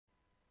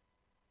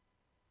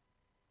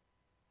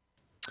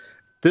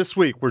This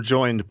week, we're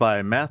joined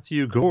by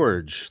Mathieu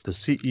Gorge, the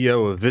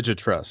CEO of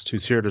Vigitrust,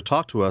 who's here to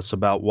talk to us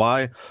about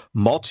why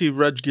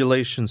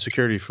multi-regulation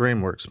security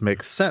frameworks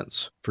make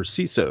sense for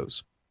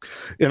CISOs.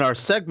 In our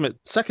second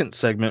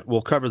segment,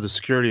 we'll cover the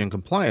security and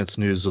compliance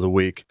news of the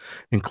week,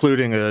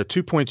 including a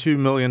 $2.2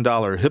 million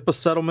HIPAA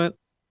settlement,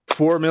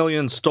 4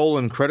 million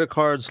stolen credit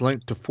cards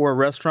linked to 4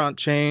 restaurant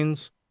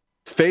chains,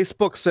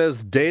 Facebook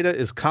says data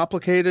is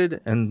complicated,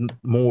 and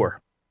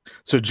more.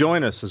 So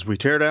join us as we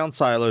tear down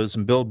silos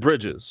and build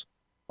bridges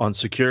on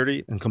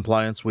Security and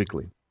Compliance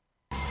Weekly.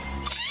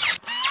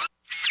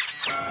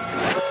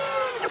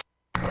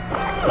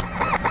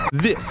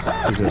 This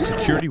is a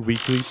Security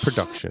Weekly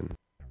production.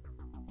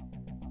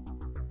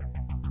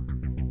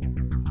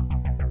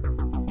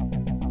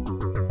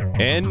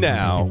 And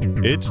now,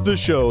 it's the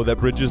show that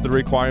bridges the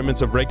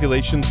requirements of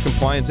regulations,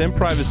 compliance, and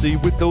privacy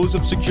with those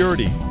of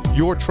security.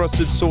 Your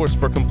trusted source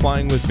for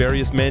complying with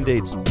various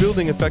mandates,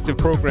 building effective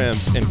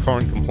programs, and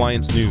current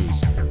compliance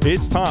news.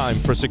 It's time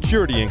for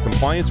Security and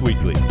Compliance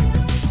Weekly.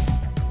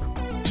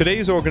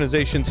 Today's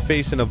organizations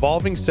face an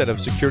evolving set of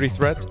security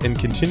threats and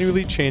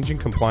continually changing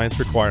compliance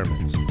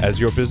requirements. As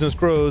your business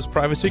grows,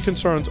 privacy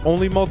concerns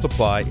only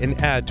multiply and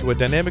add to a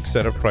dynamic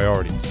set of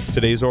priorities.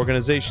 Today's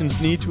organizations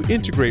need to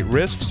integrate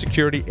risk,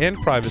 security, and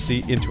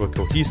privacy into a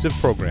cohesive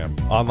program.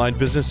 Online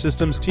Business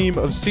Systems team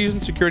of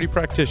seasoned security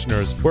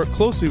practitioners work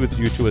closely with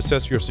you to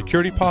assess your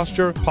security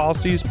posture,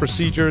 policies,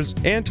 procedures,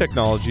 and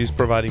technologies,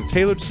 providing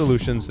tailored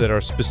solutions that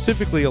are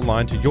specifically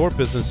aligned to your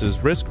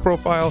business's risk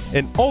profile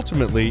and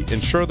ultimately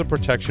ensure the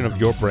protection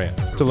of your brand.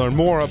 To learn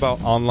more about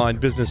Online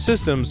Business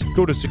Systems,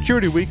 go to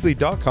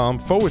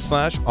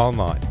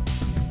securityweekly.com/online.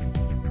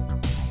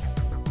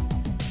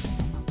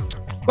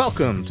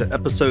 Welcome to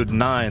episode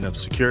 9 of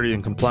Security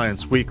and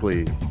Compliance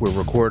Weekly. We're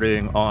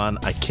recording on,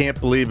 I can't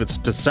believe it's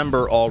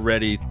December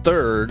already,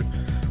 3rd,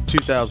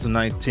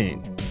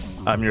 2019.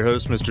 I'm your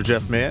host, Mr.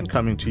 Jeff Mann,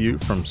 coming to you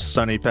from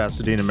sunny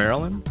Pasadena,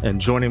 Maryland.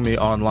 And joining me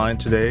online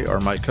today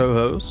are my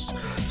co-hosts,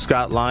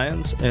 Scott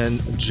Lyons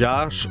and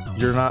Josh,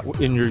 you're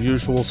not in your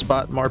usual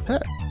spot,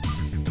 Marpet.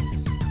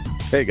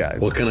 Hey, guys.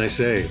 What can I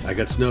say? I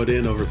got snowed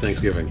in over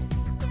Thanksgiving.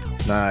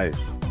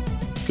 Nice.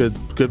 Good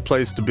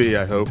place to be,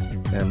 I hope,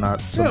 and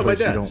not someplace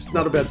you don't. It's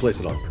not a bad place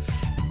at all.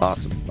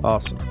 Awesome.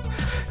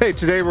 Hey,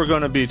 today we're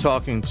going to be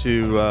talking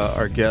to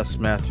our guest,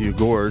 Mathieu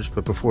Gorge,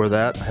 but before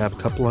that, I have a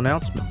couple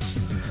announcements.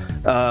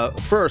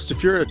 First,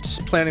 if you're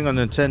planning on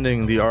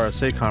attending the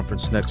RSA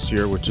conference next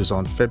year, which is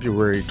on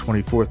February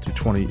 24th through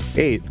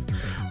 28th,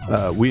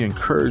 we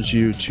encourage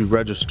you to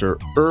register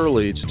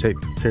early to take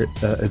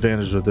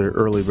advantage of their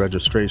early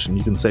registration.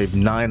 You can save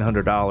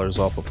 $900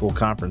 off a full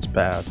conference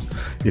pass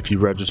if you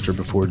register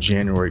before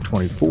January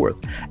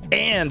 24th.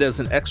 And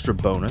as an extra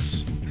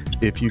bonus,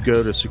 if you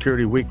go to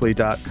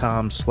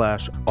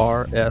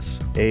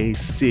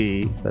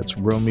securityweekly.com/RSAC, that's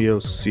Romeo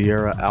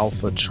Sierra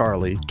Alpha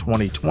Charlie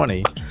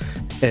 2020,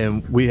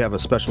 and we have a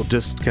special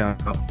discount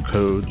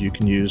code you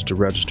can use to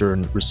register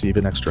and receive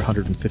an extra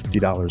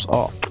 $150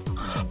 off.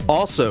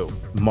 Also,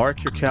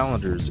 mark your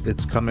calendars.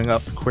 It's coming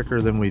up quicker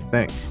than we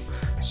think.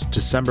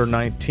 December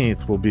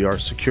 19th will be our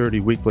Security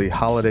Weekly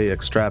holiday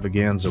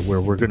extravaganza,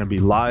 where we're going to be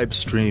live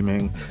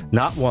streaming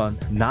not 1,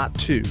 not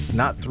 2,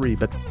 not 3,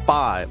 but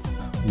 5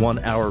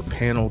 one-hour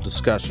panel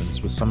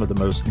discussions with some of the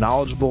most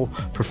knowledgeable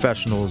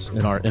professionals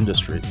in our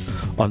industry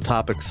on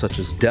topics such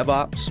as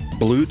DevOps,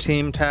 blue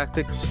team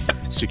tactics,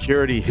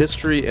 security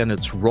history and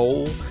its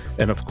role,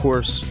 and of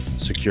course,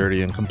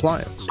 security and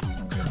compliance.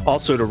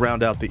 Also, to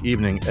round out the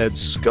evening, Ed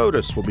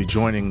Scotus will be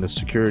joining the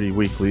Security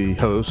Weekly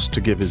host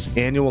to give his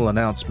annual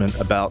announcement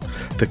about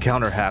the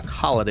CounterHack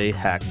Holiday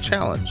Hack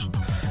Challenge.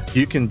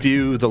 You can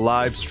view the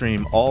live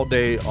stream all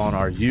day on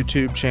our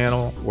YouTube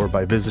channel or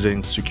by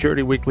visiting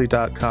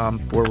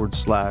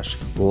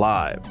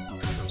securityweekly.com/live.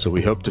 So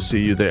we hope to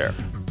see you there.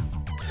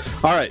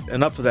 All right,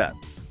 enough of that.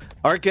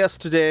 Our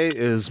guest today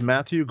is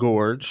Mathieu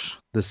Gorge,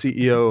 the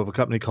CEO of a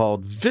company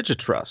called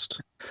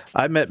Vigitrust.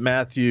 I met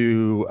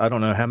Mathieu, I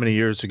don't know how many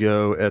years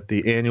ago, at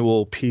the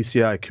annual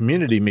PCI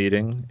community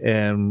meeting,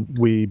 and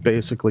we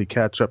basically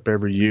catch up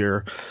every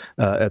year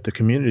at the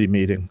community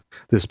meeting.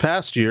 This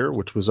past year,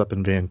 which was up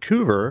in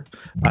Vancouver,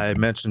 I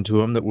mentioned to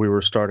him that we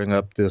were starting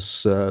up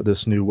this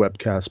new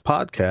webcast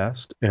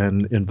podcast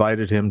and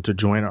invited him to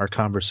join our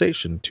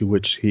conversation, to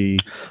which he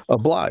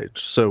obliged.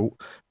 So,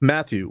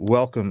 Mathieu,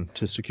 welcome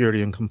to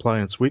Security and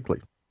Compliance Weekly.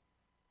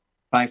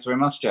 Thanks very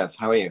much, Jeff.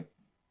 How are you?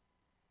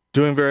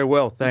 Doing very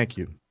well, thank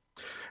you.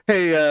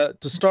 Hey,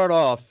 to start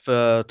off,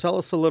 tell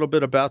us a little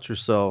bit about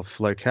yourself,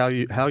 like how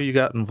you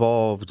got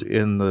involved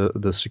in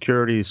the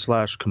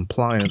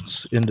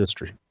security/compliance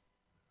industry.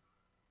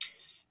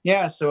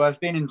 Yeah, so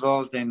I've been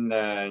involved in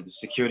the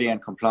security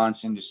and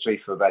compliance industry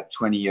for about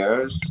 20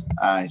 years.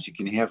 As you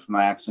can hear from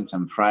my accent,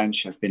 I'm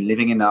French. I've been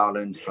living in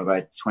Ireland for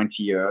about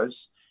 20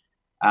 years.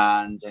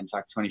 And in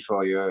fact,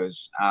 24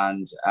 years.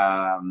 And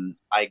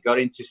I got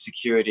into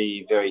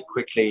security very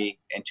quickly,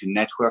 into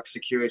network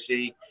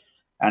security.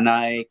 And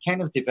I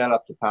kind of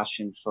developed a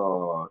passion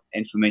for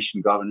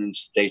information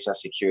governance, data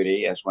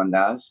security, as one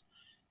does.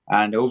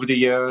 And over the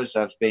years,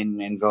 I've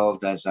been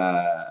involved as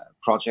a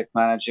project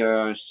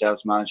manager,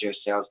 sales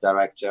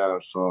director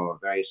for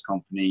various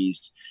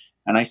companies.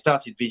 And I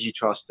started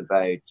Vigitrust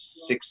about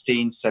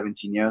 16,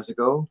 17 years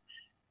ago.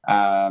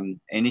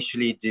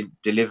 Initially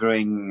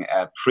delivering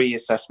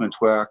pre-assessment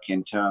work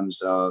in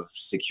terms of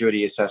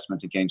security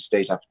assessment against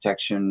data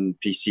protection,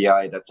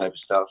 PCI, that type of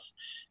stuff.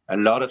 A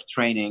lot of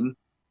training.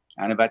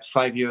 And about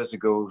 5 years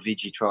ago,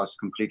 Vigitrust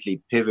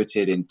completely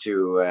pivoted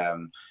into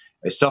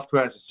a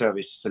software as a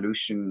service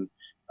solution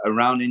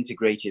around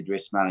integrated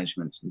risk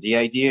management. The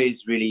idea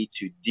is really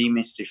to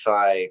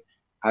demystify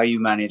how you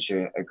manage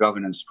a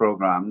governance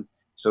program.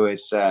 So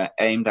it's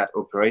aimed at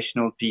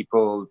operational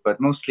people, but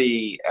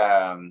mostly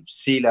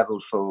C-level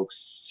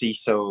folks,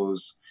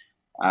 CISOs,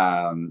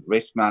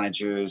 risk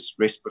managers,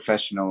 risk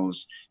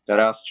professionals that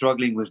are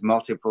struggling with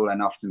multiple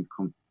and often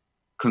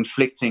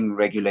conflicting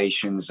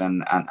regulations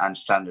and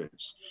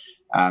standards.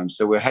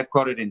 So we're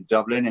headquartered in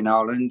Dublin, in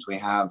Ireland. We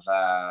have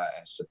a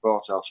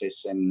support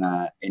office in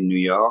New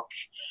York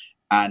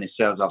and a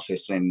sales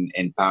office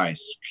in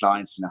Paris.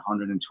 Clients in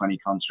 120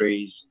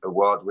 countries,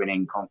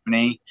 award-winning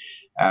company.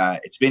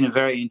 It's been a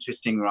very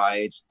interesting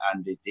ride,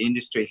 and the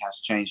industry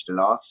has changed a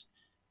lot.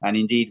 And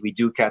indeed, we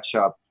do catch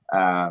up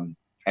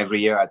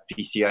every year at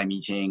PCI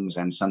meetings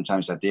and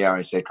sometimes at the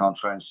RSA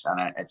conference.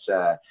 And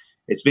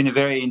it's been a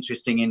very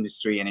interesting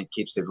industry, and it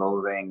keeps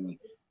evolving.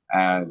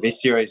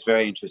 This year is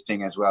very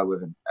interesting as well,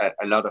 with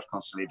a lot of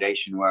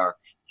consolidation work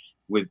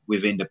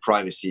within the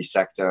privacy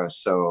sector.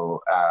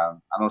 So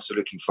I'm also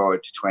looking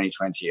forward to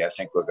 2020. I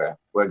think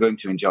we're going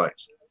to enjoy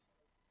it.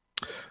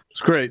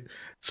 It's great.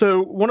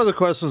 So one of the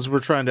questions we're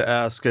trying to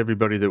ask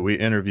everybody that we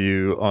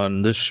interview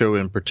on this show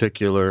in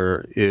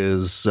particular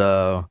is,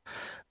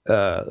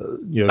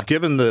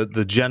 given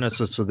the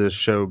genesis of this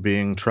show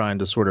being trying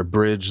to sort of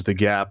bridge the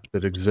gap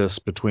that exists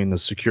between the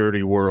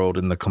security world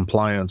and the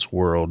compliance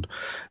world,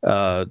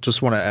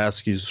 just want to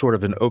ask you sort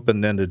of an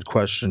open-ended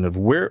question of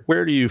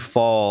where do you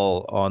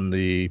fall on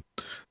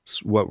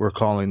what we're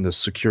calling the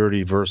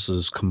security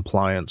versus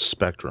compliance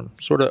spectrum?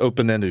 Sort of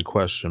open-ended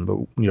question, but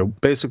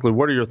basically,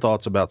 what are your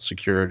thoughts about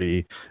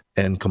security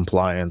and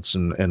compliance,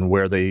 and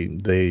where they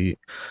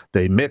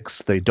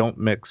mix, they don't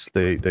mix,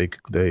 they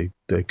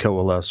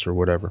coalesce, or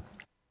whatever?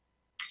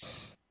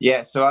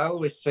 Yeah, so I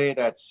always say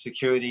that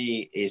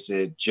security is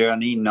a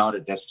journey, not a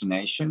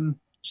destination.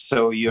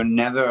 So you're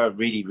never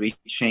really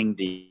reaching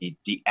the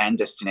end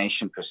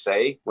destination per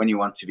se when you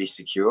want to be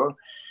secure.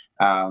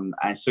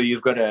 And so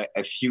you've got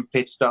a few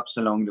pit stops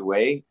along the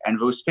way, and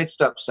those pit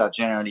stops are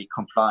generally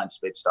compliance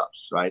pit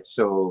stops, right?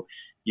 So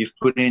you've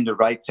put in the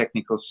right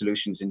technical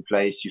solutions in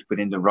place, you've put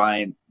in the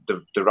right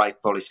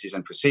policies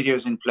and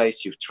procedures in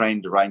place, you've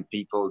trained the right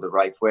people the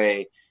right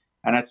way,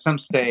 and at some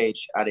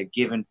stage, at a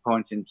given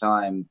point in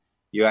time,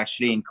 you're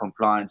actually in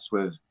compliance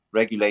with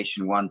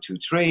regulation 1, 2,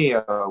 3,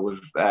 or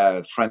with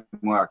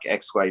framework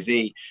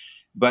XYZ.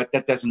 But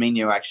that doesn't mean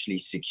you're actually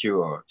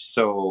secure.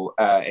 So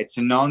it's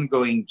an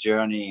ongoing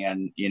journey,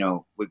 and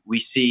we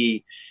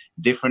see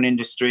different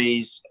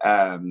industries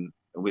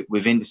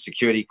within the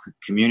security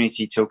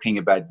community talking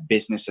about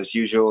business as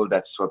usual.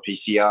 That's for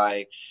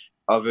PCI.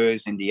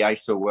 Others in the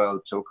ISO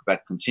world talk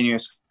about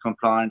continuous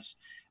compliance.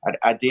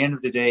 At the end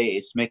of the day,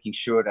 it's making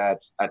sure that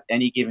at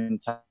any given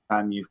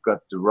time you've got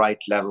the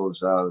right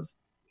levels of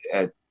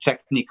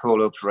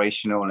technical,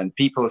 operational, and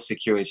people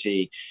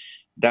security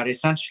that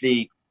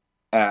essentially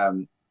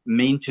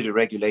mean to the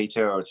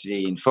regulator or to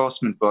the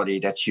enforcement body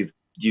that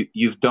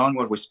you've done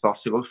what was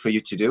possible for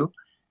you to do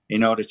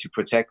in order to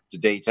protect the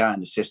data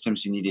and the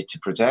systems you needed to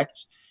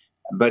protect.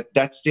 But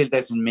that still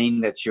doesn't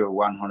mean that you're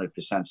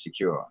 100%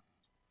 secure,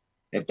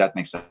 if that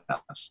makes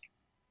sense.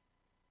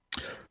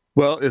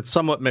 Well, it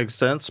somewhat makes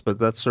sense, but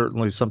that's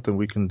certainly something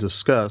we can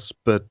discuss.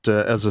 But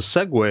as a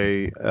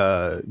segue,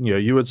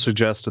 you had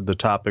suggested the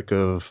topic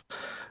of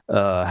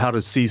how do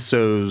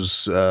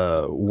CISOs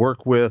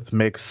work with,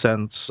 make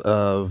sense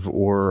of,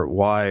 or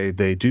why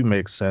they do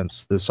make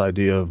sense, this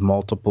idea of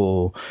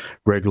multiple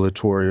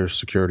regulatory or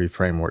security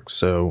frameworks.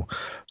 So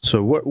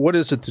what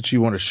is it that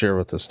you want to share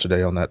with us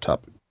today on that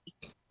topic?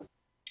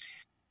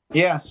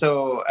 Yeah,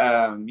 so,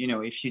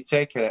 if you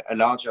take a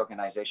large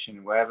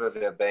organization, wherever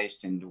they're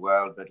based in the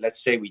world, but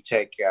let's say we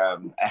take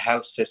a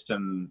health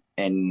system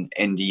in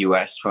the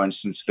US, for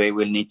instance, they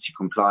will need to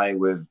comply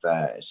with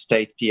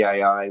state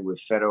PII,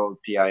 with federal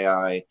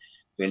PII.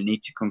 They'll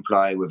need to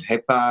comply with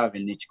HIPAA.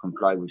 They'll need to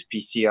comply with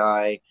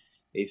PCI.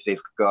 If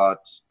they've got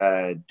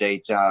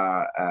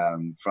data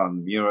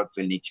from Europe,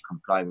 they'll need to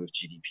comply with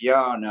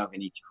GDPR. Now they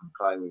need to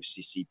comply with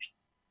CCPA.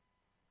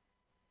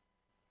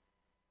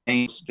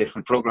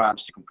 Different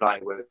programs to comply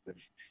with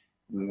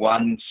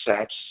one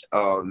set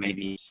or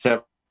maybe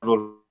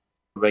several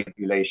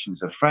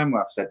regulations or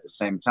frameworks at the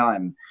same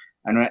time.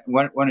 And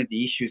one of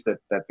the issues that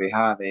they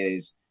have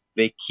is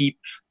they keep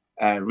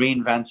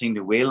reinventing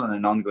the wheel on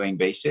an ongoing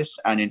basis.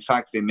 And in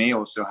fact, they may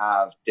also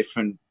have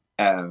different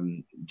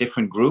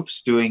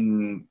groups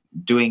doing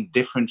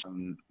different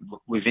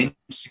within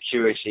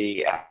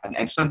security.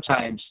 And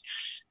sometimes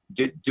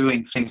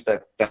doing things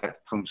that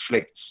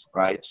conflict,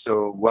 right?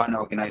 So one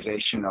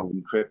organization are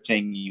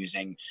encrypting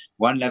using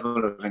one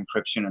level of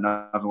encryption,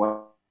 another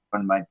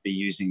one might be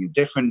using a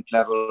different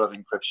level of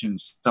encryption.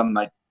 Some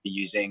might be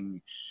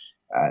using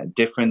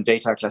different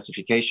data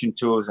classification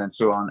tools and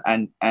so on.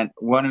 And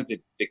one of the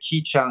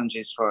key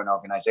challenges for an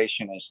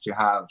organization is to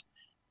have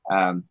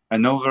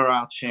an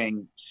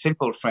overarching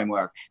simple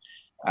framework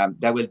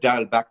that will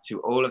dial back to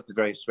all of the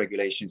various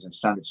regulations and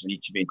standards we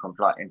need to be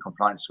in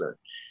compliance with.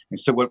 And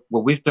so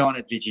what we've done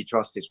at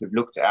Vigitrust is we've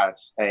looked at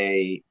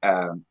a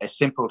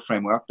simple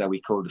framework that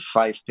we call the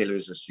 5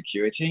 pillars of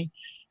security.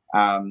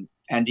 And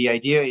the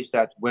idea is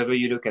that whether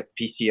you look at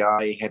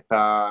PCI,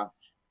 HIPAA,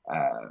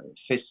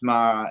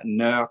 FISMA,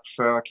 NERC,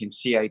 FERC, and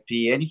CIP,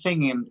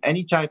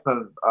 any type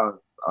of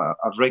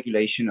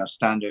regulation or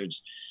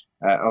standards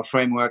or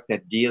framework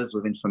that deals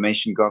with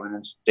information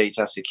governance,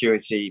 data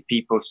security,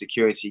 people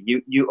security,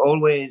 you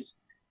always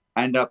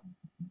end up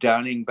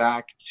dialing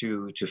back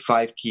to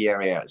 5 key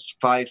areas,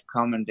 5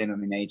 common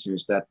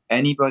denominators that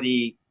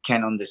anybody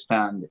can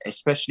understand,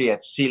 especially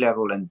at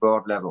C-level and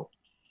board level.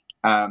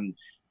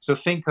 So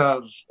think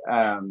of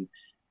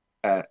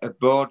a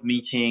board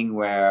meeting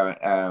where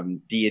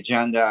the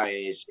agenda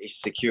is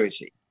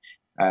security.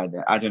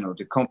 I don't know,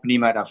 the company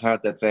might have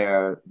heard that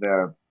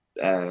their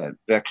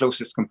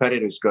closest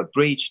competitors got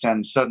breached,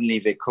 and suddenly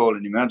they call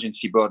an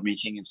emergency board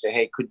meeting and say,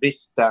 hey, could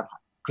that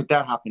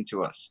happen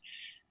to us?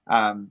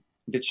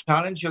 The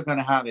challenge you're going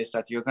to have is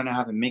that you're going to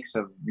have a mix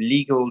of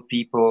legal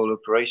people,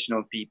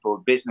 operational people,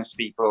 business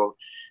people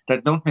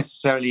that don't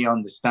necessarily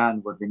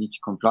understand what they need to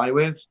comply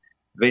with.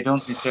 They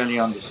don't necessarily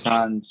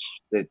understand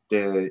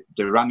the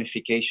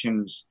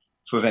ramifications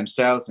for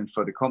themselves and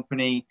for the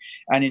company.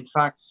 And in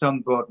fact,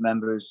 some board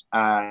members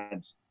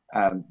add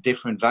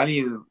different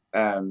value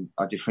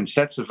or different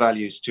sets of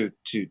values to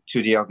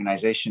the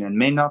organization and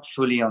may not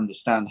fully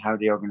understand how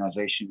the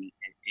organization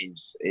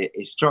is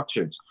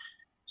structured.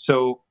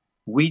 So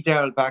we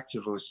dial back to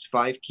those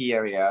 5 key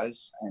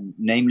areas, and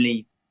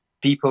namely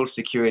people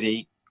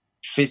security,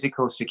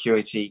 physical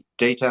security,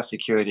 data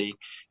security,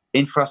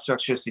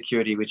 infrastructure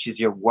security, which is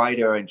your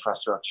wider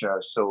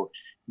infrastructure. So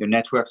your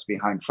networks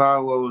behind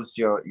firewalls,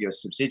 your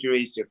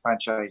subsidiaries, your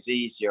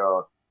franchisees,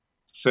 your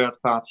third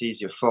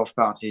parties, your fourth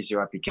parties,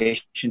 your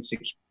application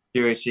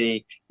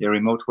security, your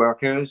remote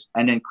workers,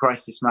 and then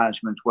crisis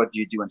management. What do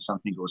you do when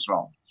something goes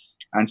wrong?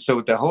 And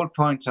so the whole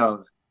point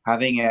of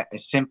having a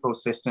simple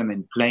system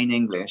in plain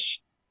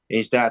English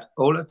is that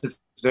all of the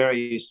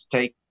various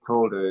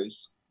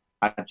stakeholders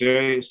at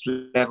various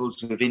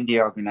levels within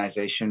the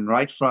organization,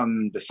 right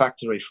from the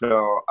factory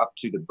floor up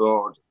to the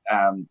board,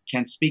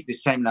 can speak the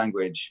same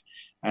language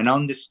and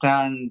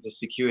understand the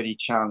security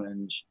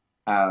challenge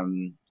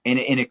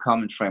in a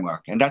common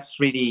framework. And that's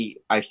really,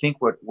 I think,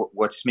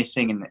 what's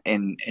missing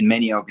in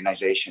many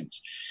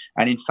organizations.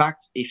 And in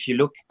fact, if you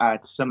look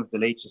at some of the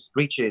latest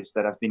breaches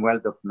that have been well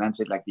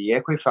documented, like the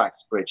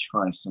Equifax breach,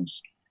 for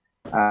instance,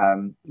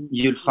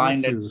 you'll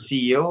find that the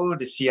CEO,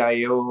 the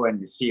CIO, and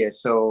the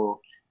CSO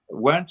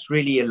weren't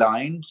really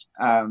aligned,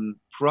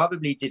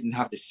 probably didn't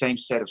have the same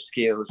set of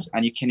skills.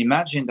 And you can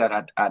imagine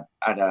that at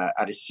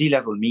a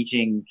C-level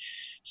meeting,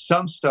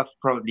 some stuff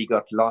probably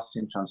got lost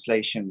in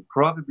translation,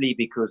 probably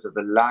because of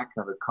the lack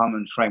of a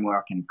common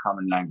framework and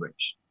common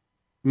language.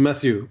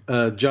 Mathieu,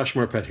 Josh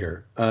Marpet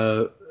here.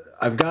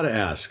 I've got to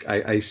ask,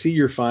 I see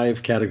your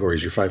 5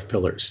 categories, your 5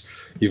 pillars.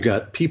 You've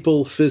got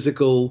people,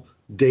 physical,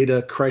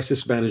 data,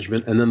 crisis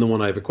management, and then the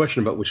one I have a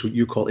question about, which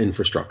you call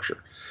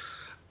infrastructure.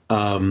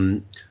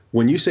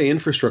 When you say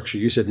infrastructure,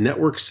 you said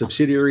networks,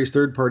 subsidiaries,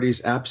 third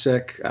parties,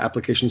 AppSec,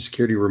 application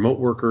security, remote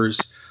workers.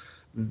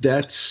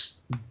 That's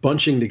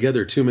bunching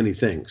together too many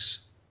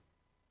things.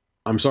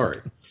 I'm sorry,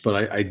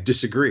 but I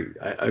disagree.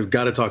 I've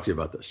got to talk to you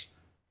about this.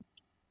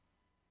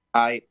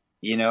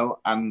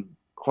 I'm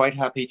quite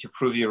happy to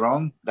prove you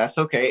wrong. That's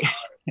okay.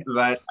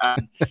 But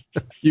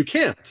you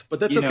can't, but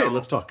that's okay.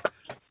 Let's talk.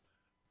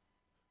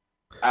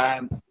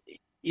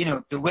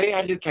 The way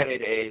I look at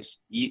it is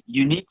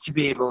you need to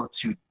be able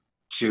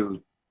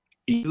to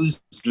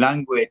use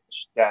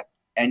language that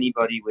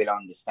anybody will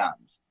understand,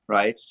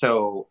 right?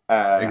 So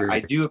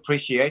I do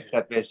appreciate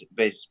that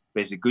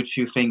there's a good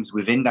few things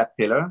within that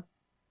pillar,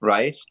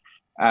 right?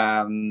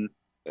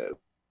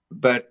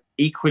 But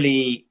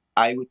equally,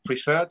 I would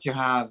prefer to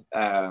have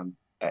a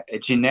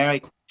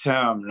generic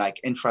term like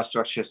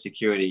infrastructure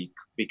security,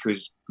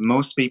 because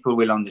most people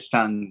will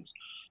understand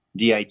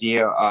the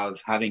idea of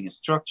having a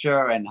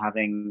structure and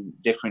having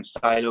different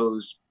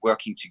silos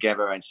working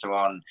together and so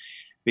on.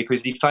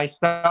 Because if I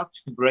start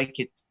to break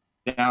it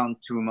down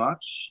too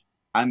much,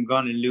 I'm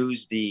going to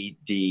lose the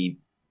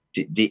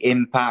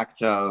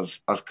impact of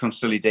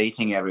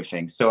consolidating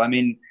everything. So, I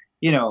mean,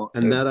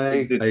 and that I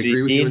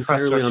agree with you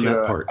entirely on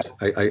that part.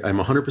 I'm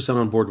 100%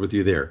 on board with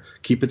you there.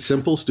 Keep it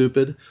simple,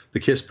 stupid, the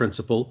KISS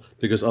principle,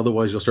 because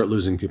otherwise you'll start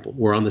losing people.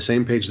 We're on the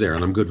same page there,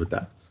 and I'm good with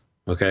that.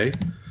 Okay?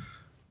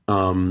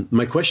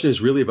 My question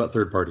is really about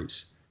third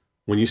parties.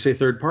 When you say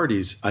third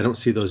parties, I don't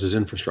see those as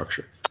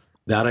infrastructure.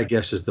 That, I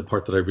guess, is the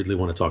part that I really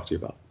want to talk to you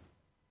about.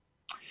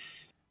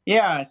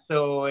 Yeah,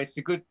 so it's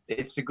a good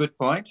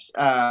point.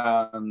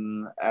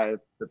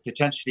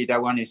 Potentially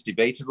that one is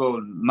debatable.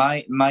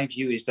 My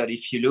view is that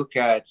if you look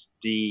at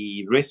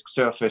the risk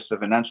surface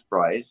of an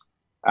enterprise,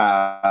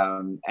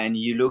 and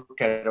you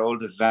look at all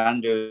the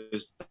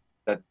vendors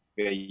that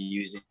we're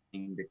using,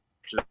 the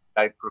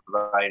cloud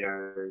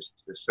providers,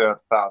 the third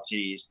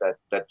parties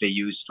that they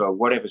use for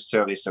whatever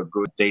service or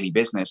good daily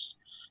business,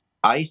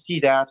 I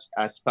see that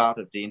as part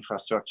of the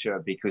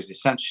infrastructure, because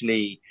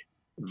essentially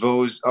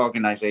those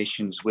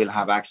organizations will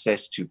have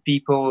access to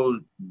people,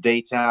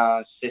 data,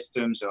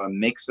 systems, or a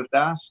mix of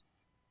that.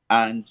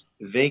 And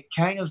they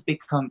kind of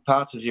become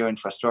part of your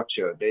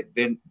infrastructure. They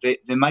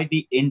might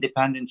be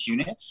independent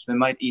units. They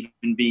might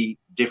even be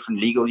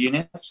different legal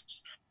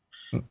units.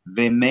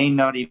 They may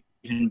not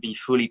even be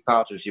fully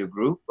part of your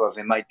group, or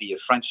they might be a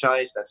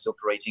franchise that's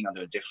operating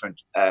under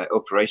different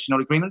operational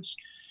agreements.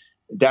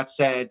 That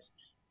said,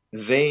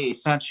 they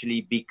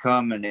essentially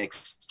become an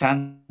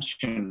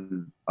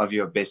extension of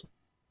your business.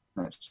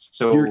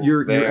 So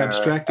you're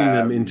abstracting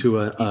them into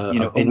a in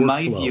workflow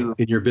my view,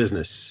 in your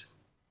business.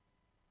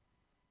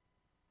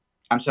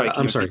 I'm sorry.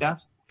 Can you repeat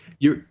that?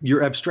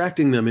 You're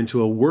abstracting them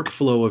into a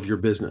workflow of your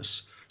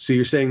business. So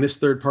you're saying this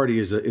third party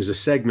is a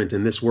segment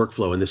in this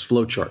workflow, in this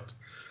flow chart,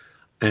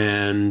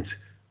 and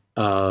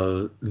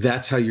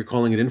that's how you're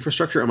calling it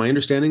infrastructure. Am I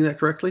understanding that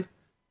correctly?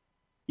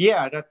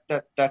 Yeah,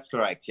 that's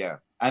correct. Yeah,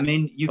 I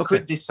mean, you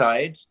could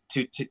decide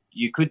to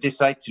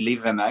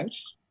leave them out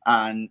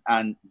and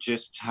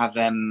just have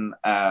them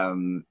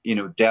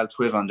dealt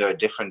with under a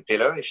different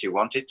pillar if you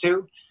wanted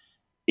to.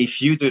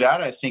 If you do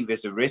that, I think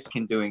there's a risk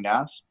in doing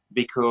that,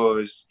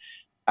 because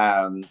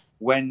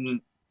when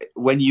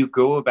you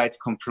go about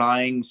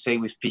complying, say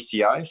with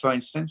PCI, for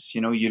instance,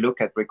 you look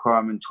at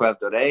requirement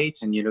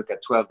 12.8 and you look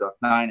at 12.9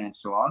 and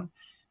so on.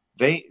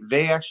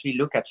 They actually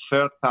look at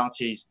third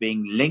parties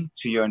being linked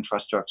to your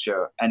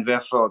infrastructure and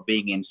therefore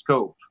being in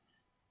scope.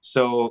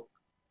 So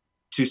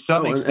to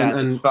some extent,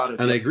 it's part of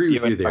and I agree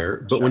with you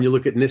there. But when you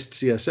look at NIST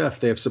CSF,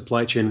 they have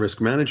supply chain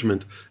risk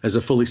management as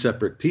a fully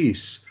separate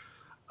piece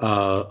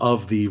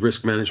of the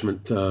risk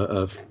management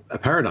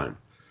paradigm.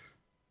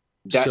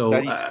 That's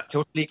totally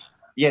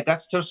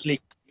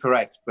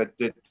correct. But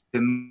the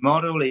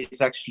model is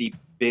actually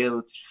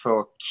built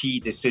for key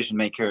decision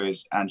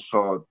makers and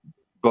for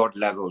board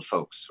level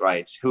folks,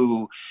 right?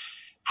 Who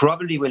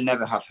probably will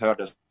never have heard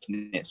of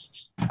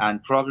NIST,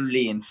 and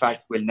probably, in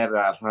fact, will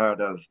never have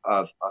heard of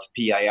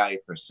PII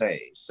per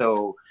se.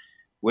 So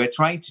we're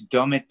trying to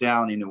dumb it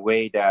down in a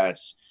way that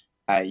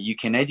you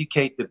can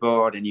educate the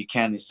board and you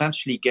can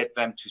essentially get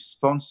them to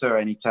sponsor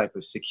any type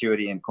of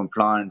security and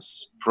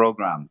compliance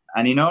program.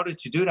 And in order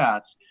to do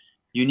that,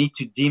 you need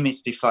to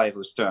demystify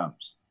those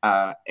terms.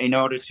 In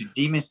order to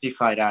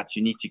demystify that,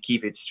 you need to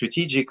keep it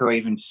strategic or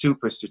even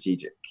super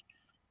strategic.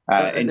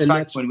 In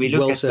fact, when we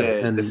look at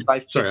the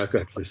five... Sorry,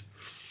 okay, please.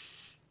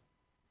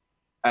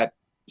 I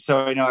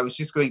was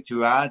just going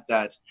to add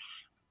that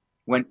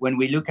when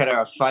we look at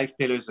our 5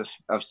 pillars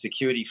of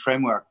security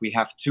framework, we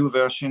have 2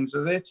 versions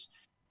of it.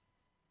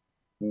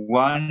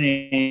 One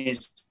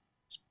is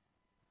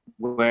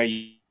where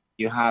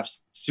you have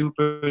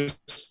super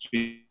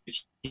strategic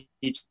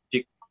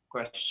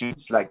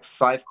questions, like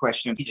 5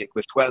 questions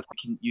with 12.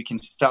 You can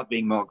start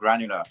being more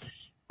granular.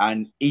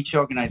 And each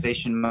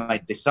organization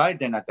might decide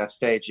then at that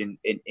stage,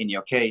 in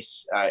your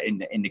case,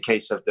 in the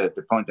case of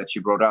the point that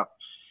you brought up,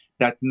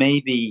 that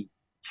maybe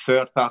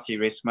third-party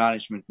risk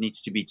management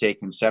needs to be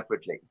taken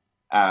separately.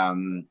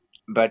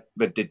 But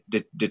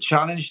the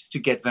challenge is to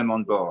get them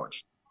on board.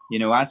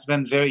 Ask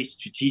them very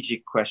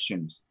strategic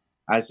questions.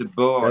 As a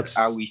board,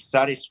 are we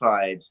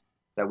satisfied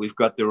that we've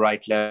got the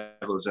right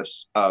levels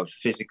of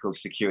physical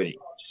security?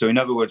 So in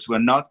other words, we're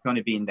not going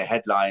to be in the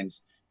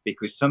headlines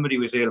because somebody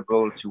was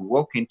able to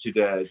walk into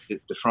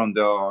the front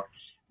door,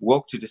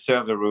 walk to the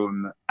server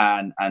room,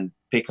 and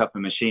pick up a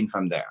machine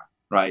from there,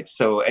 right?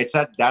 So it's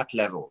at that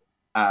level.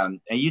 And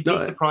you'd be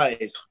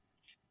surprised.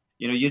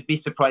 You'd be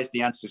surprised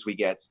the answers we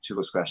get to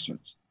those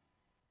questions.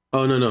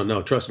 Oh,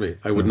 no. Trust me,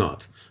 I would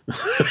not.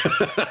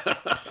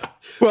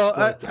 Well,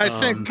 I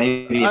think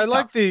I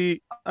like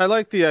the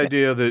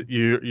idea that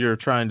you're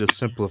trying to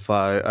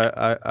simplify.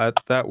 I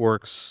that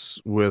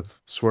works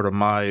with sort of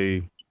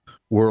my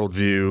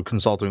worldview,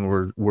 consulting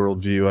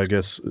worldview, I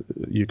guess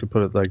you could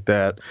put it like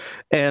that.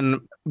 And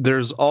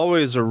there's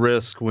always a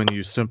risk when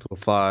you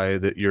simplify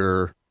that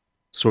you're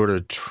sort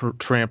of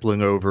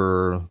trampling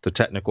over the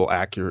technical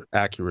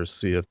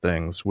accuracy of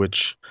things,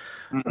 which,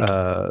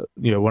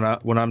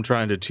 when I'm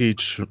trying to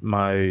teach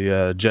my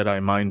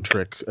Jedi mind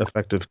trick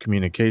effective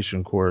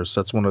communication course,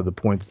 that's one of the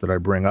points that I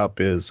bring up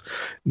is,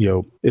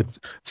 it's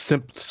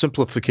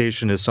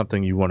simplification is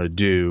something you want to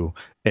do,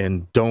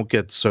 and don't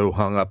get so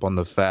hung up on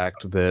the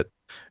fact that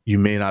you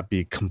may not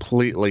be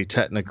completely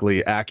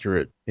technically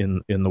accurate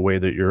in the way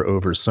that you're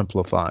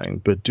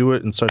oversimplifying, but do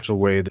it in such a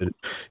way that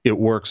it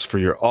works for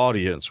your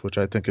audience, which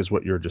I think is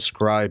what you're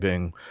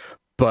describing.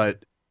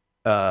 But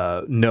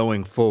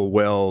knowing full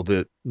well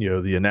that,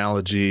 the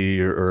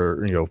analogy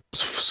or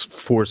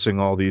forcing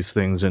all these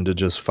things into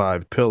just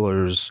 5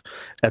 pillars,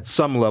 at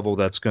some level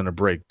that's going to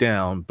break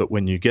down. But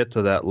when you get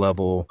to that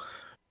level,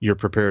 you're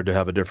prepared to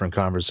have a different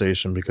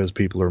conversation because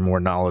people are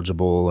more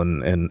knowledgeable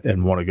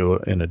and want to go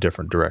in a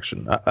different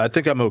direction. I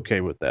think I'm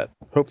okay with that.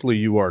 Hopefully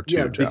you are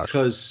too,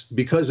 Josh.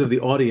 Because of the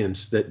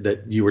audience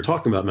that you were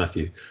talking about,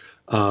 Matthew.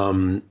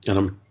 And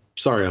I'm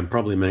sorry, I'm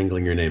probably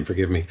mangling your name.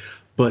 Forgive me.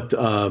 But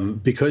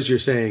because you're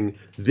saying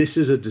this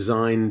is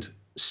designed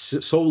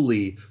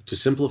solely to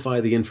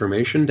simplify the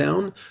information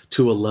down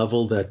to a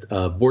level that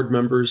board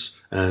members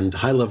and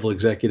high-level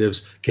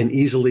executives can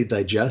easily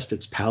digest.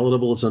 It's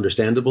palatable, it's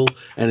understandable,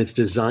 and it's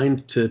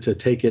designed to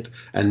take it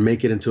and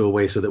make it into a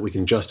way so that we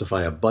can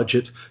justify a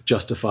budget,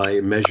 justify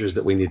measures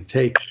that we need to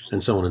take,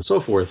 and so on and so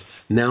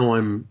forth. Now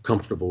I'm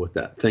comfortable with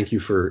that. Thank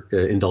you for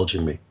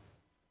indulging me.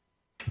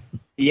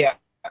 Yeah.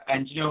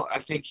 And, I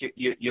think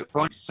your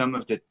point, some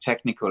of the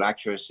technical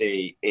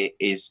accuracy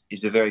is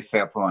a very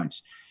fair point.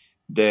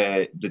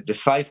 The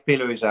 5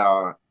 pillars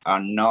are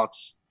not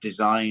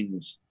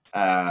designed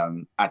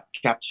at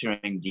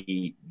capturing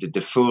the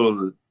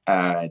full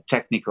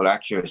technical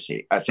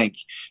accuracy. I think,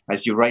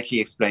 as you rightly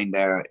explained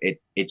there,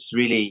 it's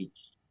really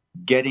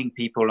getting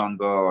people on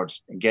board,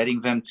 getting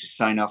them to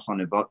sign off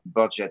on a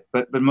budget,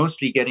 but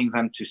mostly getting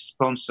them to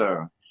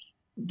sponsor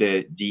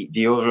the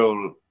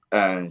overall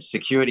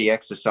security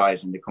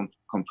exercise and the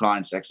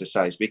compliance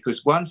exercise,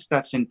 because once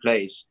that's in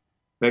place,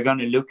 we're going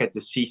to look at the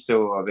CISO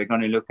or we're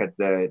going to look at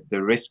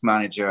the risk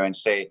manager and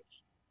say,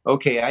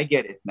 okay, I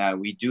get it now.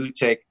 We do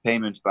take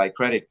payments by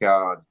credit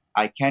card.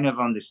 I kind of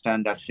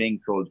understand that thing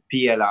called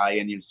PLI.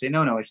 And you'll say,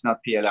 no, it's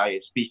not PLI,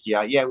 it's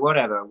PCI. Yeah,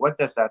 whatever. What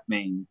does that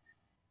mean?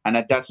 And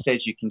at that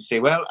stage, you can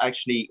say, well,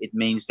 actually, it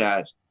means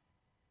that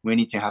we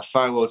need to have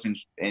firewalls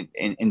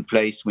in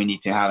place. We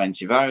need to have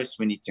antivirus.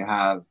 We need to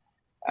have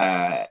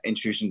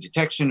intrusion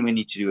detection. We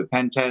need to do a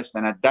pen test.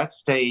 And at that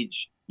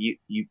stage,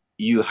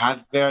 you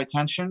have their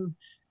attention,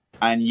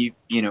 and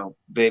they'll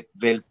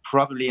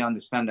probably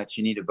understand that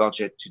you need a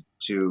budget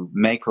to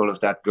make all of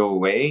that go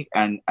away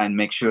and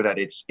make sure that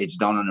it's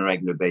done on a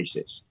regular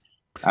basis.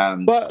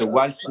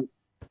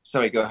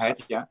 Sorry, go ahead.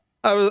 Yeah.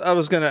 I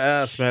was going to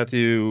ask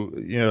Matthew,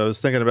 I was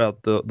thinking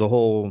about the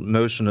whole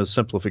notion of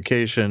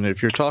simplification.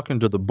 If you're talking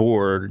to the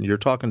board, you're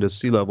talking to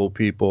C-level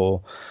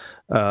people,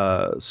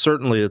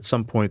 certainly at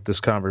some point this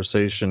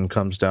conversation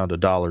comes down to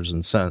dollars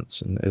and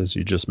cents. And as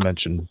you just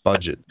mentioned,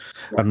 budget.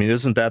 I mean,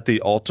 isn't that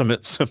the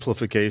ultimate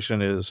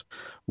simplification, is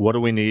what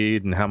do we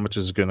need and how much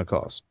is it going to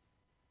cost?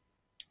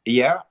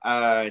 Yeah.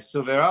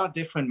 So there are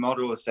different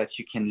models that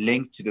you can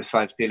link to the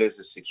 5 pillars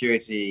of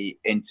security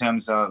in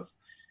terms of,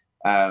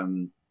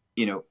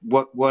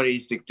 what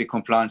is the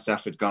compliance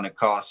effort going to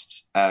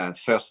cost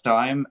first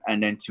time,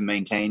 and then to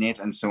maintain it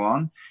and so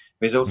on.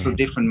 There's also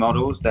different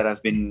models that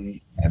have been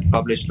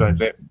published by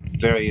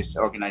various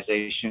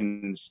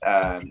organizations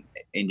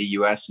in the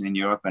US and in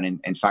Europe,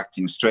 and in fact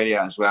in Australia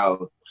as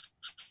well,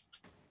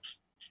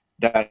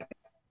 that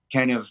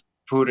kind of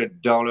put a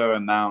dollar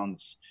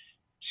amount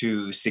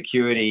to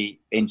security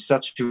in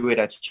such a way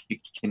that you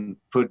can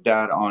put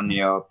that on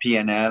your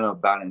P&L or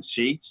balance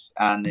sheets,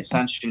 and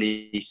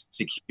essentially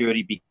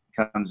security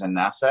becomes an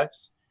asset,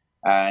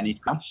 and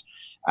it comes.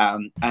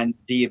 And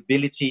the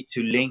ability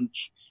to link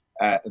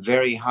a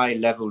very high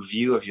level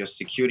view of your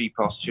security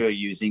posture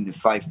using the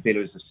 5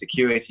 pillars of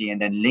security, and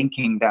then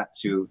linking that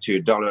to a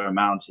dollar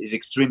amount, is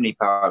extremely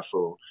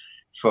powerful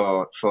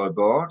for a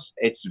board.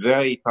 It's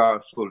very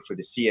powerful for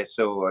the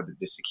CSO or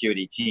the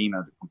security team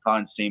or the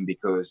compliance team,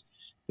 because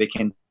they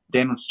can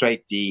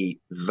demonstrate the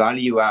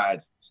value add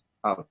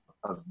of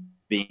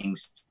being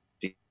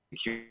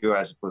secure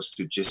as opposed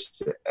to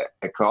just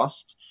a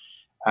cost.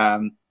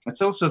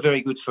 It's also very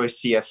good for a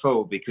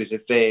CFO, because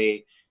if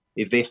they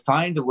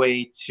find a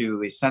way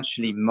to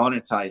essentially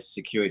monetize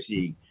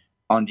security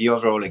on the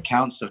overall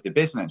accounts of the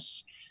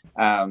business,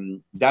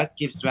 that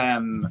gives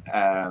them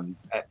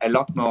a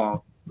lot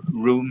more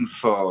room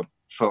for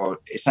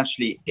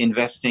essentially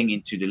investing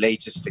into the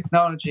latest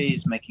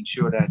technologies, making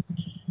sure that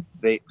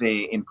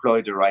they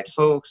employ the right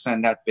folks,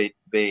 and that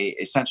they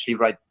essentially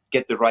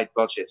get the right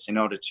budgets in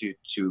order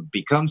to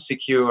become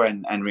secure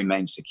and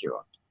remain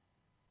secure.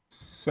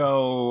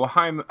 So,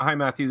 hi,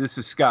 Matthew. This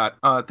is Scott.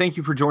 Thank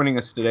you for joining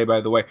us today, by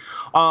the way.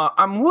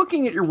 I'm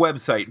looking at your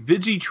website,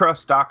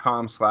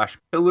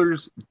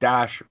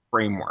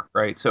 vigitrust.com/pillars-framework,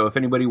 right? So if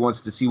anybody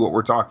wants to see what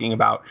we're talking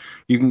about,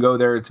 you can go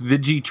there. It's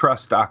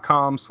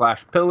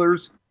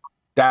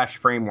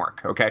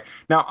vigitrust.com/pillars-framework, okay?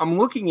 Now, I'm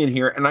looking in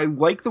here, and I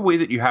like the way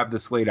that you have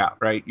this laid out,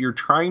 right? You're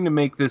trying to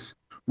make this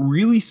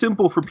really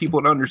simple for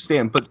people to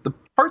understand. But the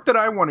part that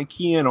I want to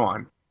key in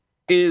on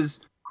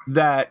is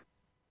that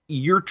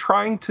you're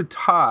trying to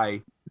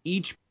tie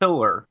each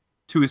pillar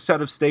to a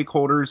set of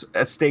stakeholders,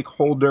 a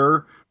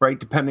stakeholder, right,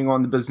 depending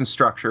on the business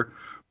structure.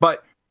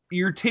 But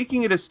you're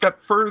taking it a step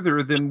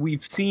further than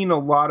we've seen a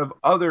lot of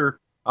other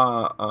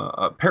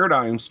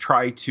paradigms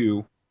try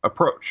to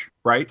approach,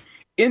 right?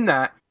 In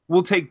that,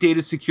 we'll take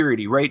data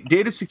security, right?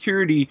 Data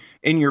security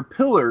in your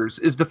pillars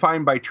is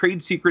defined by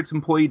trade secrets,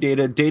 employee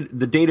data,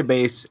 the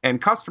database,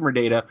 and customer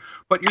data.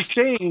 But you're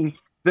saying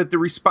that the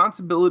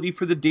responsibility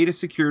for the data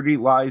security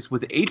lies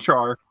with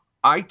HR,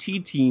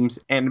 IT teams,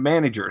 and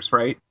managers,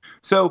 right?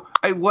 So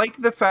I like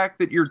the fact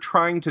that you're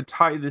trying to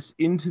tie this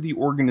into the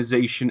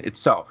organization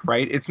itself,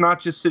 right? It's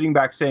not just sitting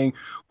back saying,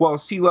 well,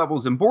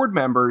 C-levels and board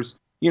members,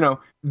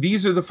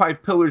 these are the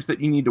 5 pillars that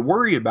you need to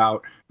worry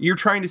about. You're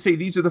trying to say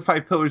these are the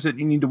 5 pillars that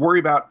you need to worry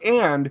about,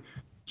 and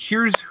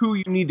here's who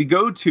you need to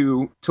go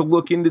to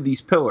look into these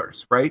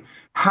pillars, right?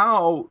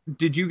 How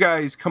did you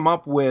guys come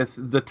up with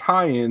the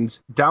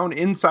tie-ins down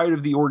inside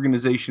of the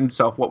organization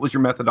itself? What was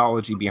your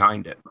methodology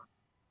behind it?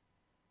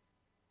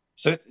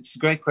 So it's a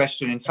great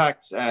question. In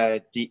fact,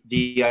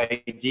 the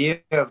idea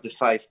of the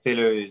 5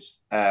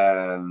 pillars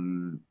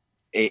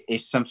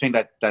is something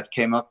that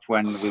came up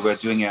when we were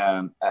doing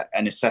an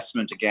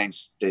assessment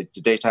against the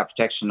Data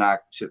Protection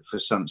Act for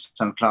some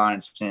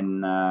clients back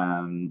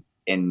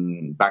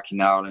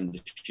in Ireland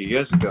a few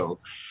years ago.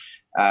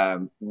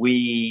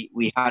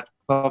 We had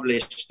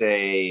published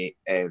a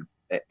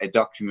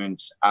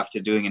document after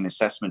doing an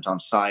assessment on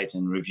site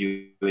and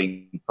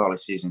reviewing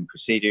policies and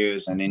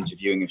procedures and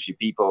interviewing a few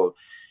people.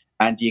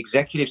 And the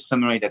executive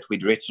summary that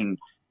we'd written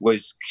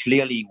was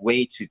clearly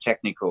way too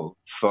technical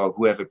for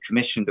whoever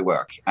commissioned the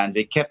work. And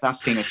they kept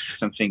asking us for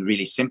something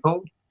really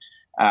simple.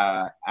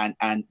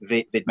 And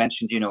they'd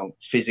mentioned,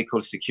 physical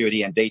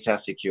security and data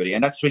security.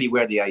 And that's really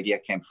where the idea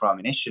came from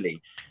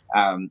initially.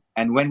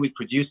 And when we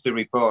produced the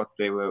report,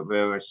 they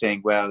were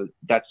saying, well,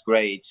 that's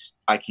great.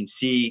 I can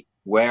see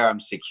where I'm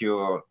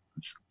secure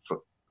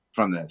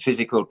from a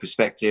physical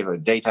perspective, a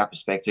data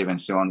perspective, and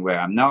so on, where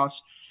I'm not.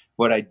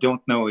 What I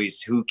don't know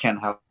is who can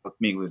help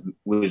me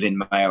within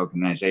my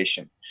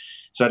organization.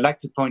 So I'd like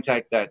to point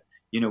out that,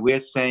 we're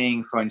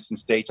saying, for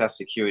instance, data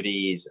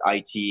security is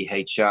IT,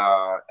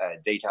 HR,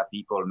 data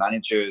people,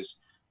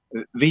 managers.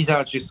 These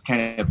are just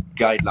kind of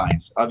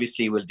guidelines.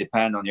 Obviously, it will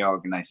depend on your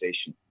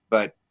organization.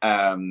 But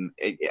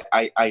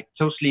I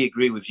totally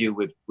agree with you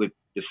with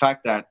the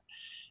fact that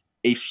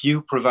if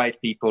you provide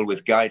people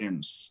with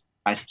guidance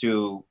as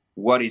to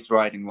what is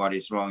right and what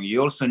is wrong,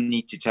 you also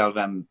need to tell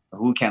them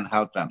who can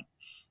help them.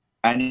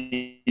 And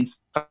in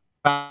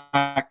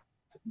fact,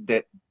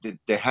 the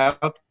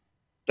help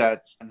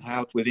that can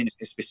help within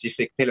a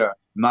specific pillar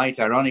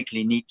might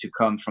ironically need to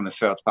come from a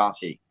third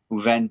party,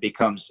 who then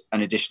becomes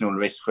an additional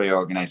risk for your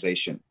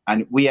organization.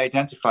 And we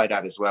identify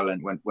that as well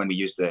when we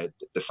use the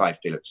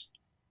 5 pillars.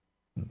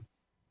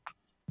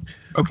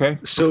 Okay.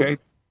 So okay.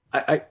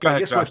 I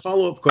guess my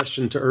follow-up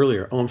question to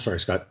earlier. Oh, I'm sorry,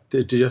 Scott.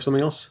 Did you have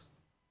something else?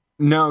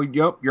 No,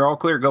 you're all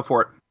clear. Go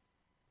for it.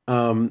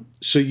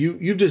 So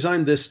you've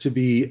designed this to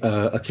be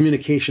a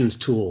communications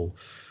tool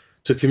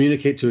to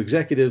communicate to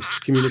executives,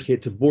 to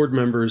communicate to board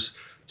members,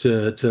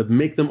 to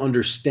make them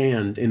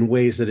understand in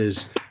ways that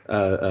is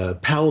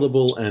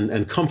palatable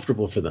and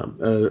comfortable for them.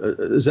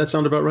 Does that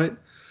sound about right?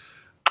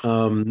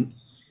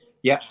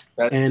 Yes.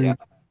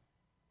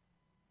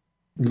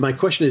 My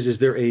question is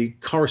there a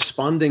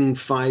corresponding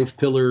 5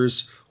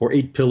 pillars or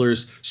 8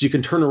 pillars so you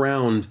can turn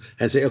around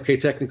and say, okay,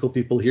 technical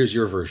people, here's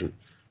your version?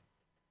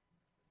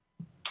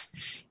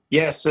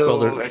 Yeah, so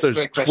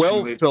there's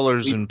 12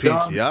 pillars in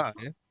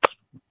PCI.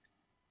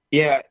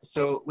 Yeah,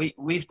 so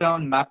we've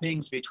done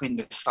mappings between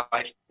the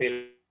 5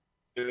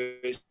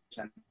 pillars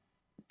and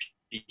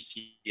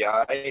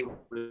PCI.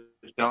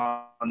 We've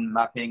done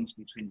mappings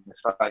between the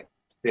 5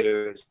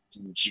 pillars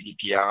and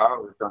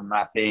GDPR. We've done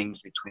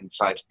mappings between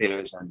 5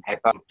 pillars and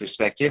HEPA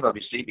perspective,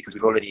 obviously, because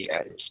we've already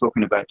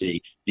spoken about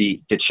the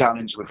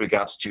challenge with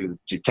regards to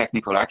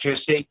technical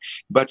accuracy.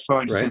 But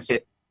for instance,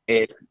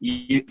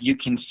 you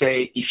can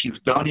say if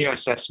you've done your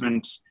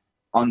assessment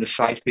on the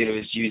 5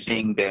 pillars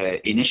using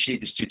initially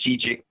the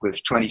strategic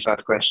with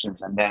 25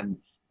 questions and then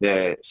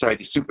the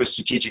super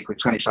strategic with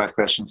 25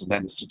 questions and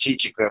then the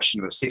strategic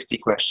version with 60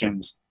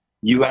 questions,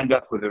 you end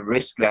up with a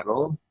risk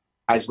level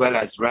as well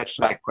as red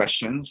flag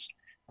questions.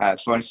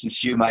 For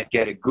instance, you might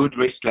get a good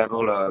risk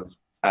level of,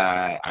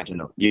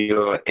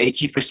 you're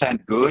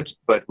 80% good,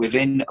 but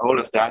within all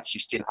of that,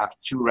 you still have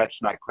 2 red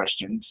flag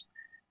questions,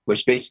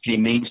 which basically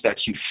means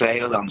that you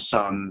failed on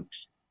some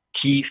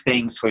key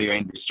things for your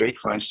industry,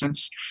 for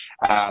instance.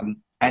 And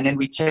then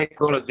we take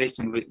all of this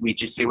and we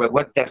just say, well,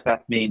 what does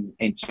that mean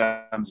in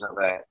terms of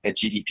a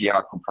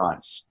GDPR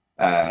compliance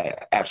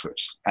effort?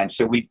 And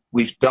so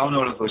we've done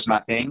all of those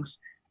mappings.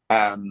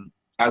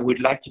 I would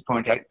like to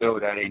point out, though,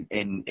 that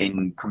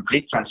in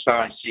complete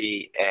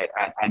transparency,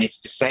 and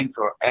it's the same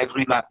for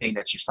every mapping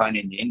that you find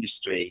in the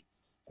industry,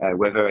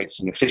 whether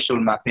it's an official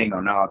mapping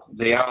or not,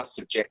 they are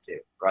subjective,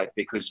 right?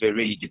 Because they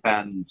really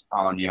depend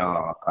on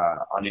your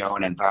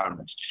own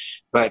environment.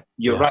 But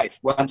you're right.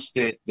 Once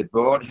the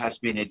board has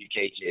been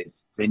educated,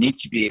 they need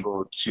to be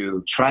able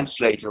to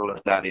translate all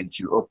of that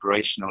into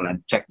operational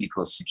and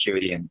technical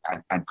security and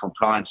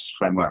compliance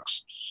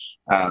frameworks.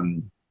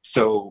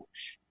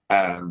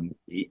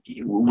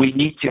 We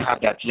need to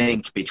have that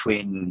link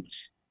between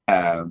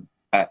an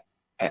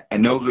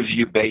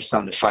overview based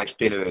on the 5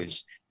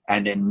 pillars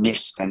and then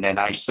NIST, and then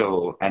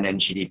ISO, and then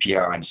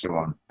GDPR, and so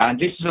on. And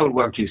this is all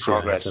work in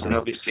progress. And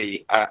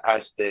obviously,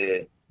 as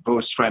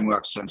those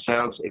frameworks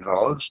themselves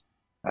evolve,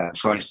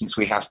 for instance,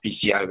 we have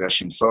PCI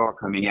version 4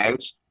 coming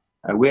out.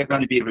 We're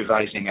going to be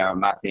revising our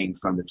mapping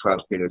from the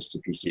 12 pillars to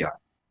PCI.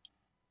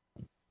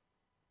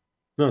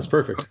 No, it's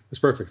perfect. It's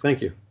perfect.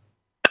 Thank you.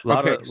 A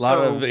lot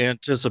of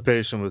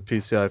anticipation with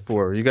PCI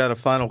 4. You got a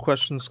final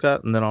question,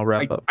 Scott, and then I'll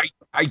wrap up.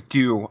 I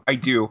do.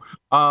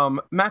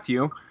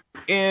 Matthew,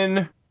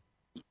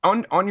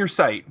 on your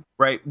site,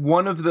 right,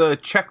 one of the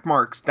check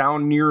marks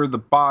down near the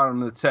bottom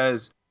that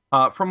says,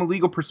 from a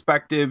legal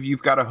perspective,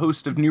 you've got a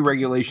host of new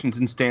regulations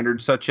and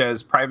standards such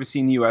as privacy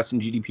in the US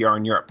and GDPR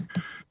in Europe.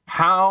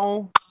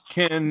 How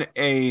can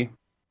a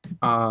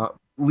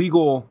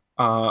legal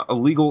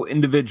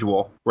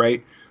individual,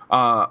 right,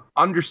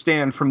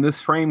 understand from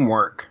this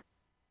framework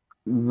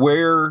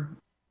where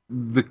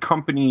the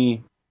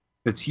company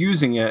that's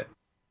using it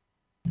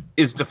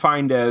is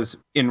defined as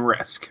in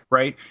risk,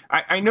 right?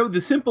 I know the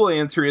simple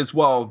answer is,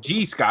 well,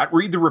 gee, Scott,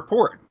 read the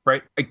report,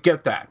 right? I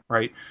get that,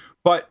 right?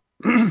 But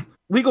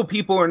legal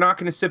people are not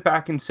going to sit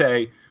back and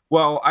say,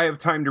 well, I have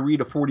time to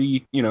read a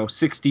 40,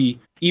 60,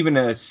 even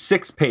a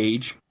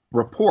 6-page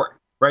report,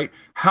 right?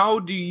 How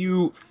do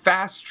you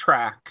fast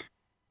track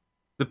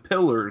the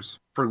pillars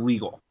for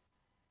legal?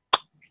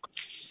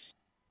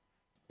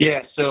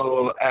 Yeah,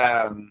 so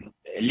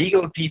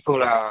legal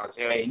people are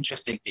very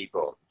interesting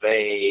people.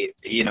 They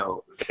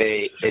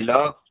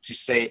love to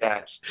say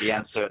that the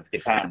answer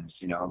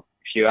depends.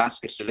 If you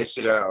ask a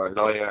solicitor or a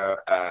lawyer,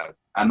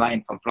 am I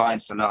in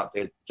compliance or not?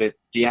 The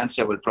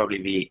answer will probably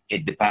be,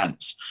 it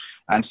depends.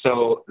 And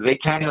so they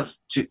kind of,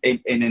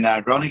 in an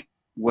ironic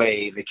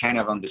way, they kind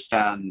of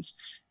understand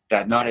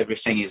that not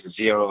everything is a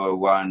 0 or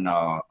 1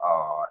 or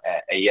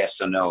a yes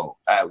or no.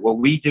 What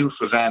we do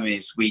for them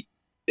is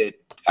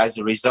as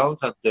a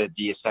result of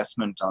the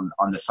assessment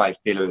on the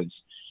 5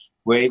 pillars,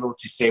 we're able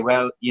to say,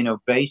 well,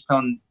 based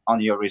on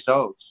your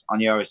results, on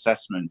your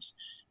assessments,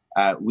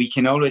 we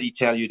can already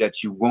tell you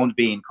that you won't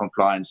be in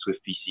compliance with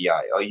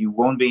PCI or you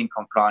won't be in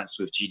compliance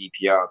with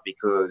GDPR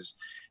because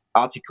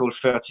Article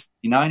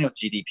 39 of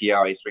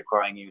GDPR is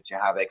requiring you to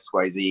have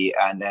XYZ,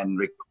 and then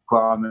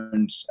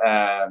requirement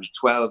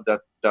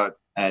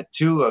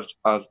 12.2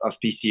 of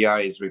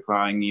PCI is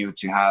requiring you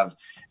to have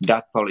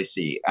that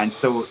policy. And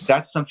so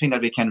that's something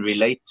that we can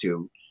relate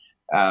to,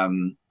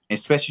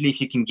 especially if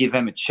you can give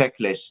them a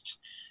checklist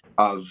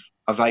of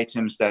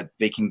items that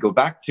they can go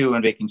back to,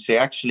 and they can say,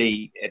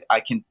 actually,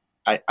 I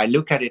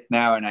look at it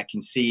now and I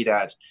can see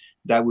that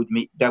would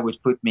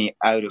put me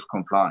out of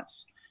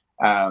compliance.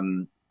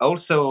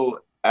 Also,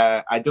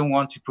 I don't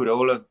want to put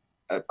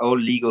all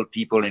legal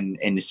people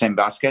in the same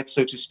basket,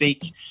 so to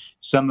speak.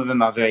 Some of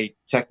them are very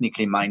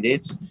technically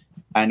minded,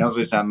 and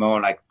others are more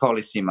like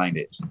policy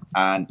minded.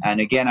 And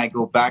again, I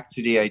go back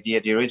to the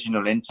idea, the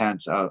original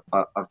intent of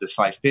the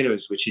 5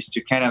 pillars, which is to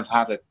kind of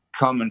have a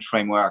common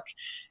framework.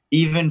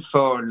 Even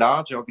for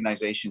large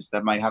organizations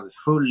that might have a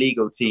full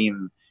legal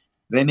team,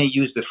 they may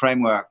use the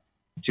framework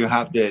to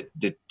have the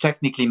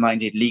technically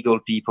minded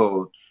legal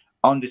people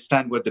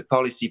understand what the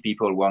policy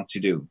people want to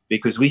do.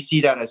 Because we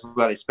see that as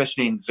well,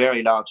 especially in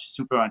very large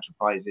super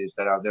enterprises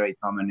that are very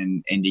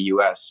common in the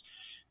US,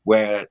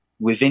 where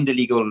within the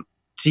legal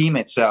team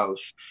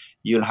itself,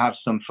 you'll have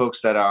some folks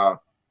that are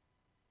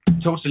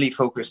totally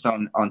focused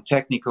on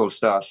technical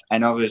stuff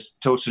and others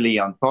totally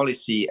on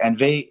policy, and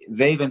they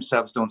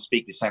themselves don't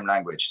speak the same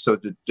language. So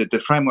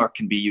the framework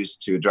can be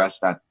used to address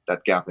that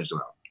gap as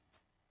well.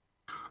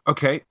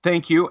 Okay,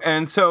 thank you.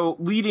 And so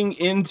leading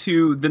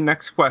into the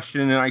next question,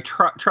 and I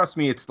trust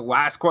me, it's the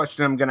last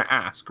question I'm going to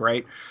ask,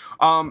 right?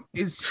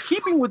 Is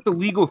keeping with the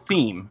legal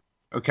theme,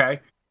 okay?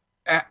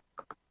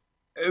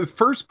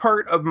 First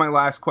part of my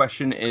last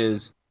question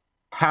is,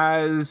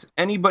 has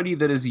anybody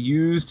that has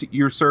used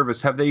your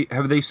service, have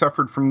they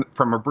suffered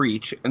from a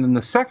breach? And then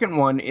the second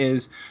one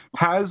is,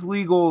 has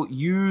legal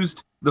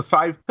used the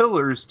 5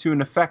 pillars to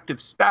an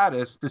effective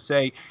status to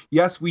say,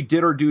 yes, we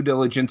did our due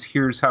diligence,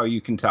 here's how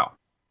you can tell?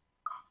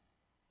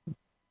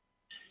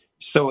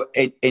 So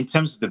in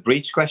terms of the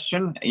breach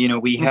question,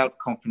 we help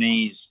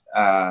companies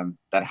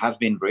that have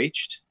been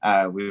breached.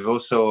 We've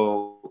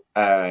also,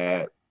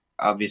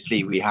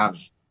 obviously, we have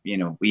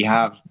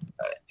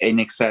in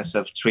excess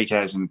of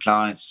 3,000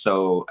 clients.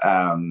 So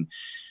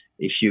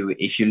if you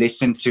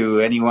listen to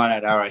anyone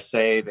at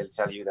RSA, they'll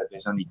tell you that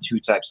there's only 2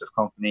 types of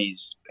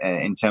companies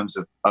in terms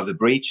of the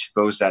breach: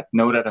 those that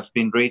know that have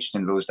been breached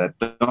and those that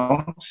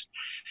don't.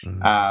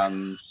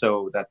 Mm-hmm.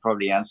 So that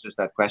probably answers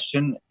that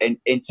question.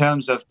 In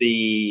terms of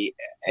the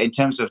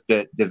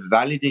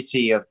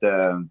validity of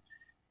the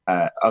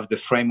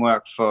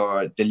framework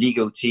for the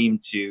legal team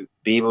to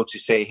be able to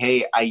say,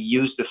 hey, I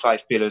use the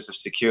 5 pillars of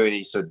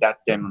security, so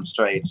that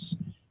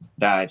demonstrates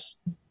that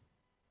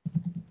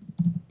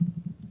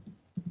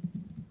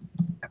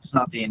that's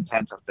not the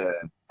intent of the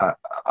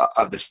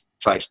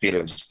 5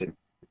 pillars. The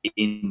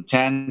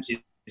intent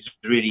is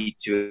really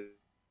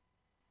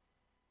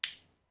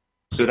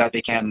so that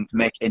they can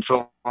make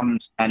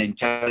informed and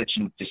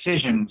intelligent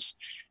decisions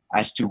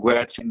as to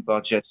where to spend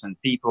budgets and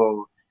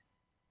people,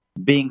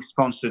 being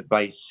sponsored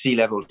by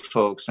C-level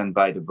folks and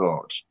by the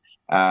board.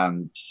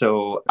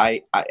 So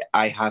I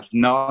have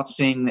not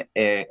seen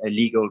a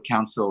legal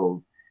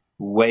counsel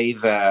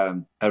waive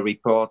a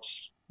report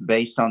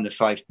based on the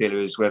 5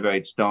 pillars, whether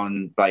it's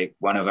done by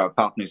one of our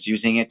partners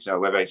using it or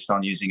whether it's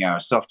done using our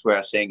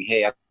software saying,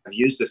 hey, I've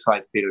used the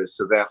 5 pillars,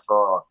 so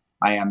therefore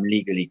I am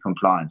legally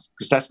compliant.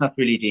 Because that's not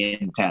really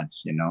the intent,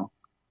 you know?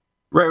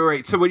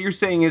 Right. So what you're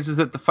saying is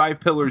that the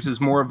 5 pillars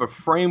is more of a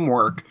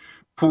framework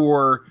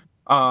for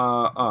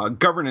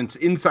governance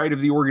inside of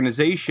the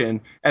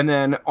organization. And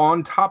then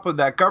on top of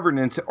that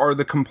governance are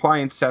the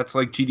compliance sets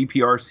like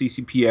GDPR,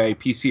 CCPA,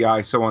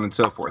 PCI, so on and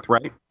so forth,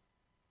 right?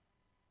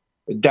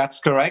 That's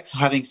correct.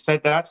 Having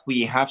said that,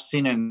 we have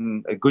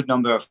seen a good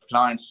number of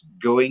clients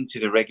going to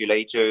the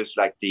regulators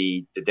like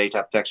the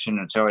data protection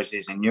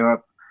authorities in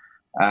Europe,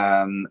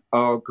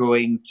 or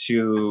going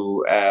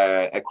to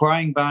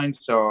acquiring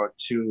banks or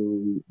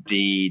to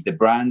the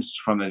brands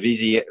from a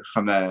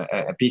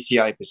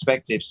PCI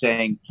perspective,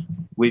 saying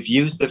we've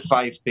used the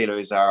 5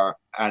 pillars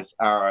as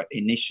our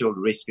initial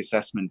risk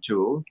assessment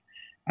tool,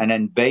 and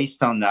then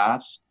based on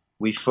that,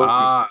 we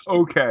focus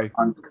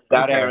on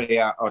that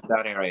area or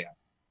that area.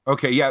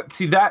 Okay, yeah.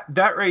 See, that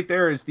right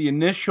there is the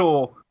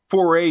initial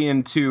foray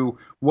into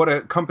what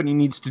a company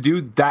needs to do.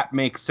 That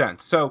makes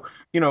sense. So,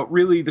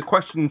 really the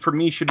question for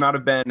me should not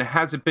have been,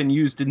 has it been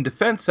used in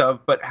defense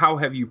of, but how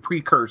have you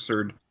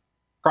precursored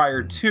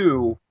prior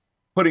to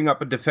putting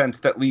up a defense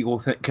that legal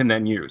can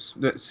then use?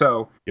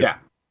 So, yeah.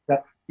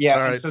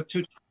 And so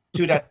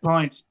to that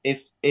point,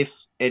 if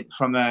it,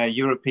 from a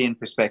European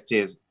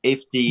perspective,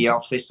 if the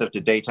Office of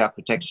the Data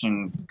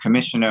Protection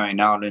Commissioner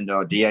in Ireland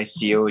or the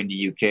ICO in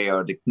the UK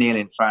or the CNIL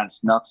in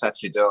France knocks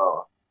at your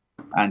door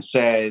and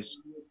says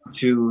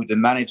to the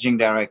managing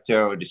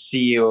director or the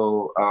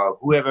CEO or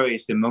whoever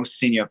is the most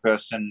senior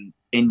person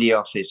in the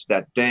office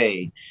that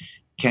day,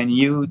 can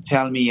you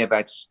tell me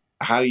about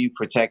how you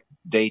protect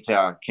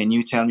data? Can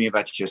you tell me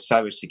about your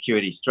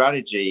cybersecurity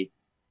strategy?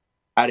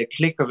 At a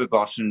click of a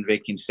button, they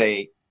can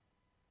say,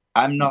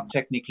 I'm not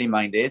technically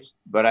minded,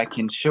 but I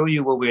can show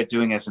you what we're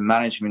doing as a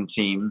management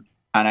team,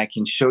 and I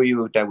can show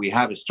you that we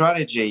have a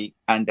strategy,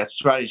 and that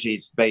strategy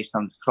is based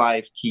on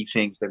 5 key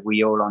things that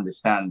we all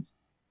understand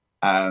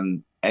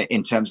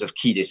in terms of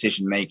key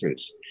decision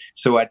makers.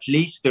 So at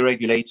least the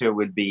regulator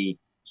will be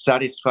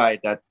satisfied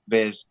that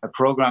there's a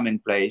program in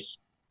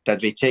place, that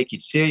they take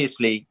it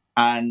seriously,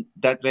 and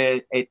that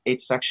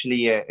it's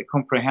actually a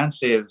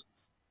comprehensive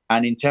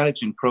and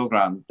intelligent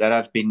program that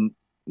has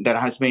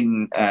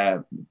been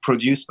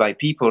produced by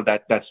people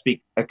that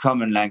speak a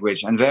common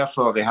language, and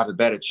therefore they have a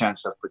better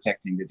chance of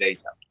protecting the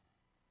data.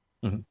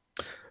 Mm-hmm.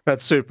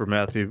 That's super,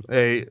 Matthew.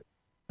 Hey,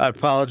 I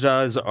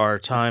apologize. Our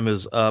time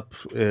is up.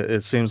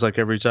 It seems like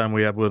every time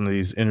we have one of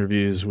these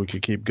interviews, we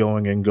could keep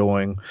going and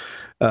going.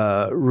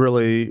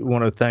 Really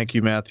want to thank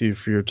you, Matthew,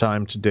 for your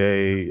time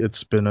today.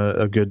 It's been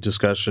a good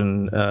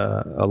discussion,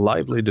 a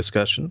lively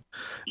discussion,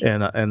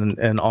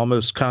 and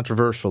almost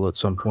controversial at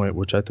some point,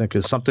 which I think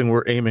is something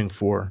we're aiming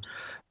for.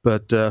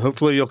 But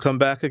hopefully you'll come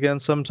back again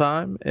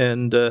sometime,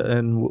 and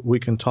we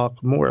can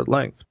talk more at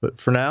length. But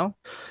for now,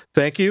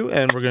 thank you,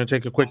 and we're going to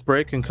take a quick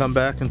break and come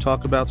back and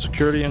talk about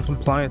security and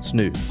compliance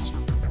news.